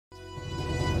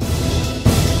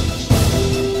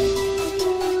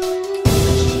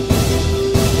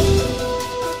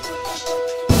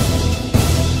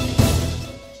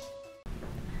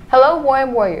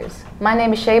Warren Warriors. My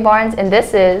name is Shay Barnes and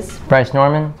this is Bryce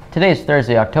Norman. Today is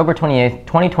Thursday, October 28th,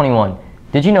 2021.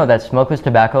 Did you know that smokeless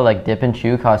tobacco like dip and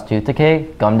chew cause tooth decay,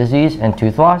 gum disease, and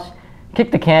tooth loss?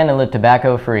 Kick the can and live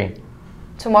tobacco free.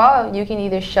 Tomorrow you can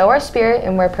either show our spirit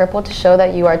and wear purple to show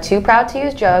that you are too proud to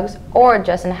use drugs, or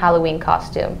just in a Halloween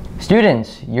costume.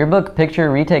 Students, yearbook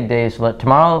picture retake days.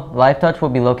 Tomorrow, Life Touch will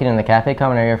be located in the cafe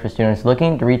common area for students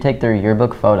looking to retake their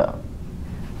yearbook photo.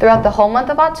 Throughout the whole month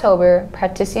of October,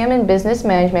 Particium in Business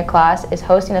Management class is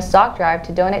hosting a sock drive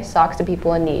to donate socks to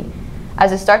people in need.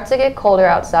 As it starts to get colder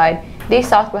outside, these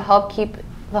socks will help keep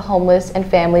the homeless and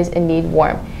families in need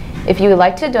warm. If you would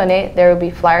like to donate, there will be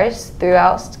flyers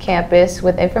throughout campus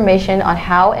with information on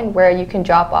how and where you can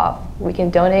drop off. We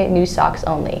can donate new socks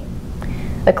only.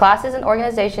 The classes and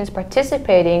organizations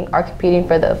participating are competing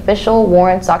for the official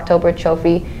Warren Socktober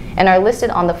trophy and are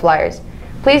listed on the flyers.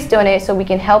 Please donate so we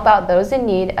can help out those in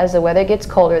need as the weather gets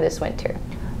colder this winter.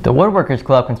 The Woodworkers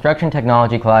Club construction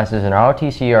technology classes in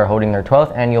ROTC are holding their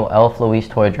 12th annual Elf Louise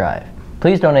Toy Drive.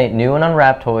 Please donate new and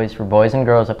unwrapped toys for boys and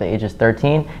girls up to ages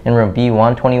 13 in room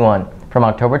B121 from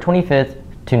October 25th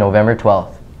to November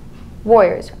 12th.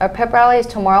 Warriors, our pep rally is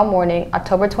tomorrow morning,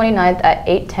 October 29th at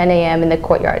 8:10 a.m. in the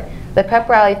courtyard. The pep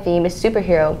rally theme is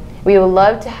superhero. We would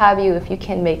love to have you if you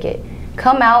can make it.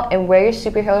 Come out and wear your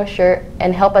superhero shirt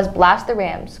and help us blast the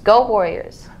Rams. Go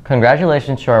Warriors!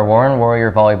 Congratulations to our Warren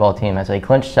Warrior volleyball team as they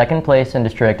clinched second place in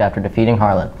district after defeating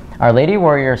Harlan. Our Lady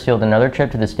Warriors sealed another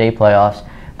trip to the state playoffs.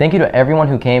 Thank you to everyone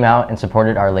who came out and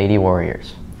supported our Lady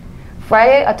Warriors.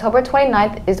 Friday, October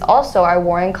 29th is also our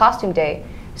Warren Costume Day.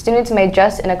 Students may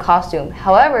dress in a costume.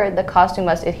 However, the costume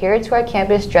must adhere to our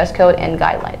campus dress code and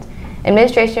guidelines.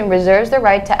 Administration reserves the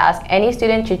right to ask any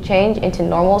student to change into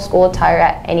normal school attire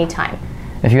at any time.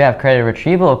 If you have credit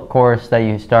retrieval course that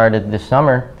you started this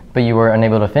summer, but you were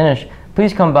unable to finish,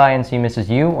 please come by and see Mrs.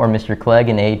 Yu or Mr. Clegg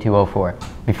in A204,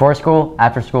 before school,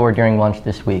 after school, or during lunch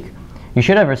this week. You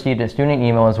should have received a student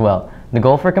email as well. The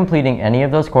goal for completing any of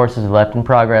those courses left in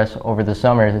progress over the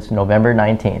summer is November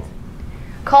 19th.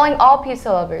 Calling all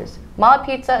pizza lovers. Mala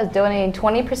Pizza is donating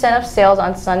 20% of sales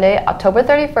on Sunday, October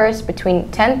 31st between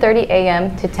 10:30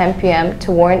 a.m. to 10 p.m.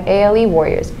 to Warren ALE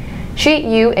Warriors. Treat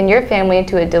you and your family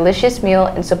to a delicious meal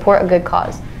and support a good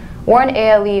cause. Warren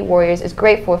ALE Warriors is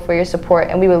grateful for your support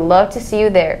and we would love to see you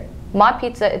there. Mala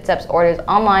Pizza accepts orders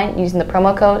online using the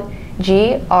promo code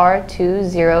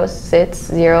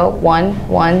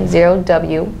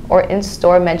GR2060110W or in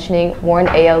store mentioning Warren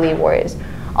ALE Warriors.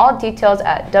 All details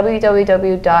at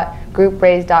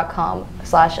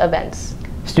www.groupraise.com/events.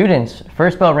 Students,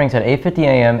 first bell rings at 8:50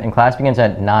 a.m. and class begins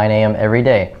at 9 a.m. every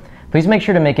day. Please make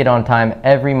sure to make it on time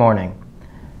every morning.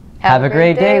 Have a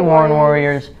great day, Warren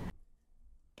Warriors.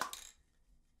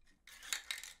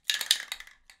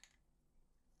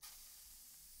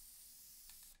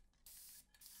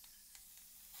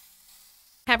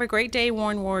 Have a great day,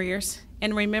 Warren Warriors,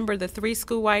 and remember the 3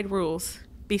 school-wide rules.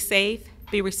 Be safe,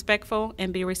 be respectful,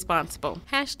 and be responsible.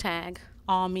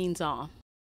 #AllMeansAll.